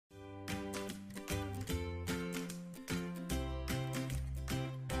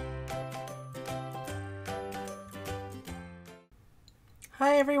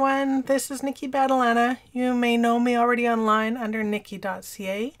Hi everyone, this is Nicci Battilana. You may know me already online under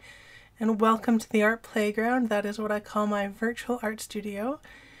nicci.ca, and welcome to the Art Playground. That is what I call my virtual art studio.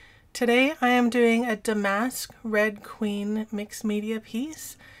 Today I am doing a damask red queen mixed media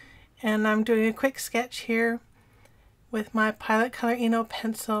piece, and I'm doing a quick sketch here with my Pilot Color Eno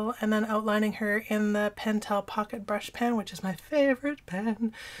pencil and then outlining her in the Pentel Pocket Brush Pen, which is my favorite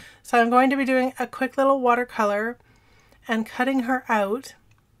pen. So I'm going to be doing a quick little watercolor and cutting her out,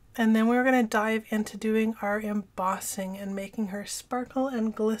 and then we're going to dive into doing our embossing and making her sparkle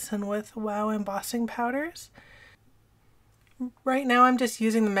and glisten with wow embossing powders. Right now I'm just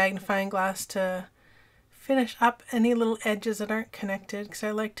using the magnifying glass to finish up any little edges that aren't connected, because I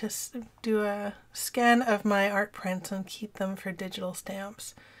like to do a scan of my art prints and keep them for digital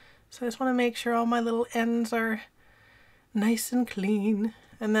stamps. So I just want to make sure all my little ends are nice and clean.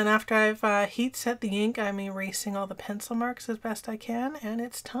 And then after I've heat set the ink, I'm erasing all the pencil marks as best I can, and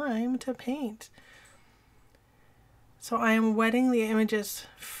it's time to paint. So I am wetting the images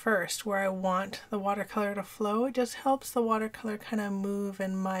first where I want the watercolor to flow. It just helps the watercolor kind of move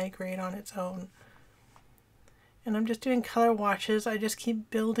and migrate on its own. And I'm just doing color washes. I just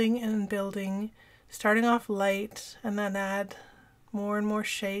keep building and building, starting off light and then add more and more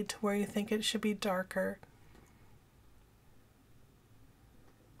shade to where you think it should be darker.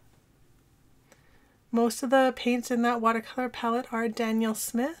 Most of the paints in that watercolor palette are Daniel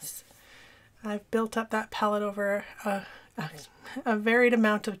Smith's. I've built up that palette over a varied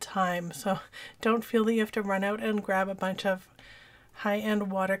amount of time, so don't feel that you have to run out and grab a bunch of high-end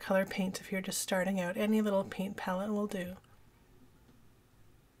watercolor paints if you're just starting out. Any little paint palette will do.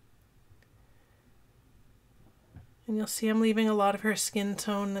 And you'll see I'm leaving a lot of her skin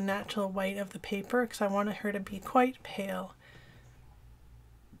tone the natural white of the paper because I wanted her to be quite pale.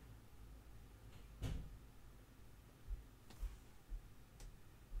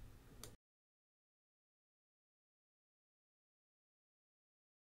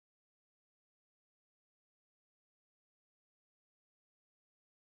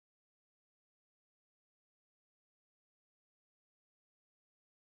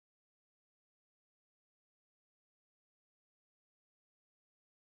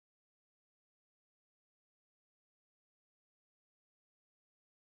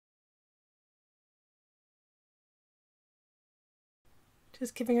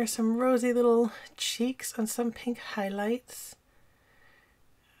 Just giving her some rosy little cheeks and some pink highlights.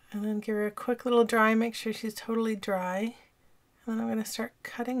 And then give her a quick little dry, make sure she's totally dry. And then I'm going to start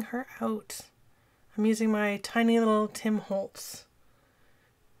cutting her out. I'm using my tiny little Tim Holtz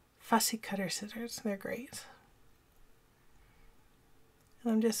fussy cutter scissors. They're great.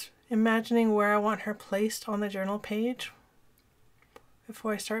 And I'm just imagining where I want her placed on the journal page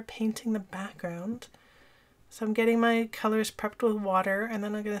before I start painting the background. So I'm getting my colors prepped with water, and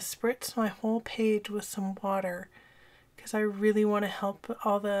then I'm going to spritz my whole page with some water because I really want to help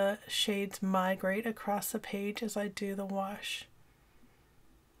all the shades migrate across the page as I do the wash.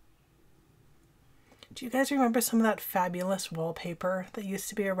 Do you guys remember some of that fabulous wallpaper that used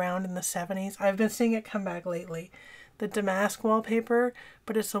to be around in the 70s? I've been seeing it come back lately. The damask wallpaper,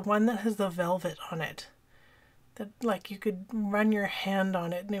 but it's the one that has the velvet on it. That, like, you could run your hand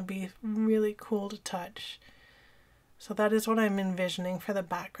on it and it'd be really cool to touch. So that is what I'm envisioning for the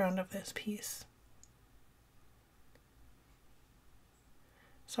background of this piece.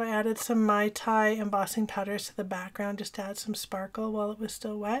 So I added some Mai Tai embossing powders to the background just to add some sparkle while it was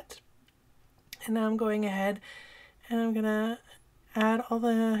still wet. And now I'm going ahead and I'm going to add all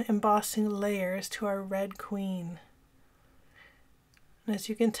the embossing layers to our red queen. And as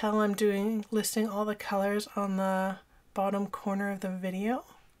you can tell, I'm listing all the colors on the bottom corner of the video.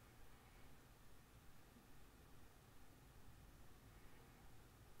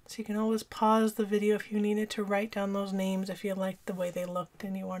 So you can always pause the video if you needed to write down those names if you liked the way they looked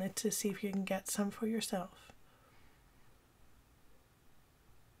and you wanted to see if you can get some for yourself.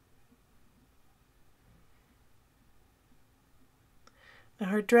 Now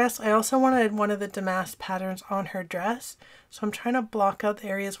her dress, I also wanted one of the damask patterns on her dress, so I'm trying to block out the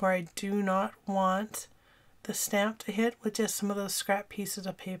areas where I do not want the stamp to hit with just some of those scrap pieces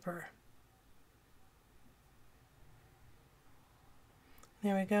of paper.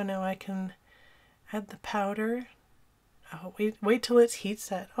 There we go. Now I can add the powder. Oh, wait till it's heat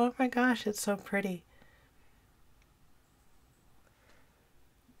set. Oh my gosh, it's so pretty.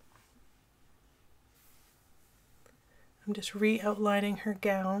 I'm just re-outlining her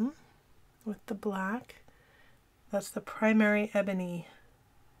gown with the black. That's the primary ebony.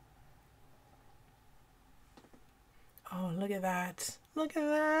 Oh, look at that. Look at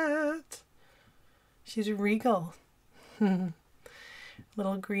that. She's regal.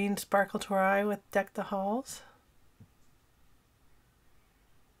 Little green sparkle to our eye with Deck the Halls.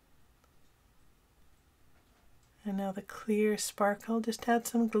 And now the clear sparkle, just add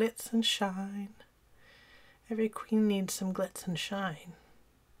some glitz and shine. Every queen needs some glitz and shine.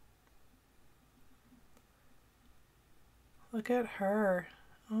 Look at her.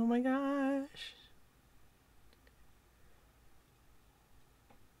 Oh my gosh.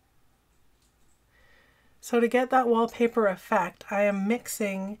 So to get that wallpaper effect, I am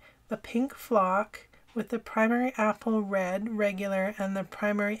mixing the pink flock with the primary apple red regular and the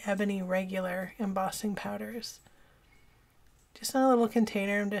primary ebony regular embossing powders. Just in a little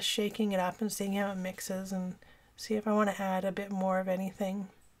container, I'm just shaking it up and seeing how it mixes and see if I want to add a bit more of anything.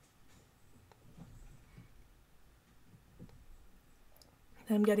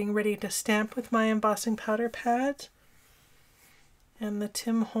 I'm getting ready to stamp with my embossing powder pad and the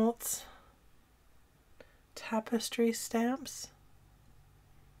Tim Holtz tapestry stamps.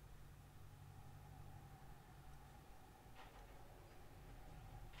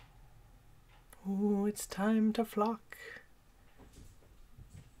 Ooh, it's time to flock.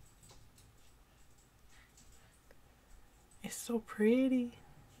 It's so pretty.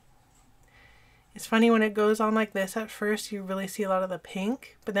 It's funny when it goes on like this, at first you really see a lot of the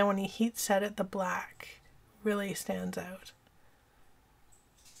pink, but then when you heat set it, the black really stands out.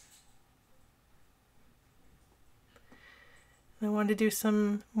 And I wanted to do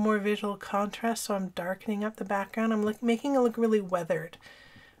some more visual contrast, so I'm darkening up the background. I'm making it look really weathered.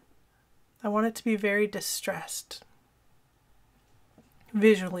 I want it to be very distressed.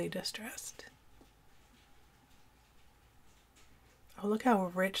 Visually distressed. Oh, look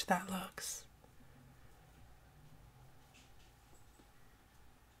how rich that looks.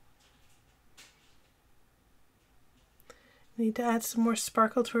 I need to add some more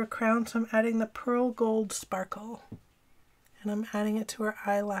sparkle to her crown, so I'm adding the pearl gold sparkle. And I'm adding it to her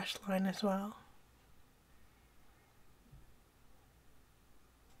eyelash line as well.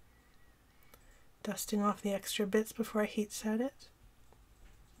 Dusting off the extra bits before I heat set it.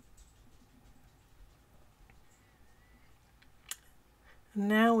 And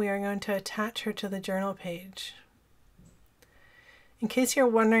now we are going to attach her to the journal page. In case you're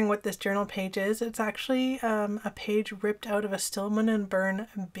wondering what this journal page is, it's actually a page ripped out of a Stillman & Byrne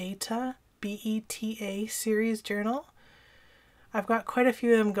Beta, B-E-T-A series journal. I've got quite a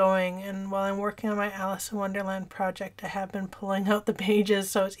few of them going, and while I'm working on my Alice in Wonderland project, I have been pulling out the pages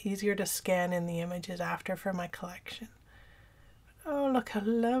so it's easier to scan in the images after for my collection. Oh, look how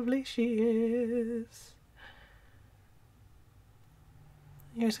lovely she is.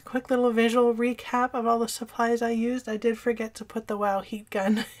 Here's a quick little visual recap of all the supplies I used. I did forget to put the WOW heat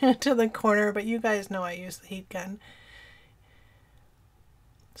gun to the corner, but you guys know I use the heat gun.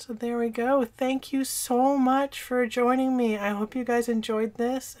 So there we go. Thank you so much for joining me. I hope you guys enjoyed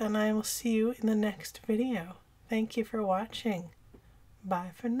this, and I will see you in the next video. Thank you for watching.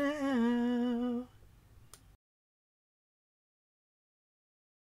 Bye for now.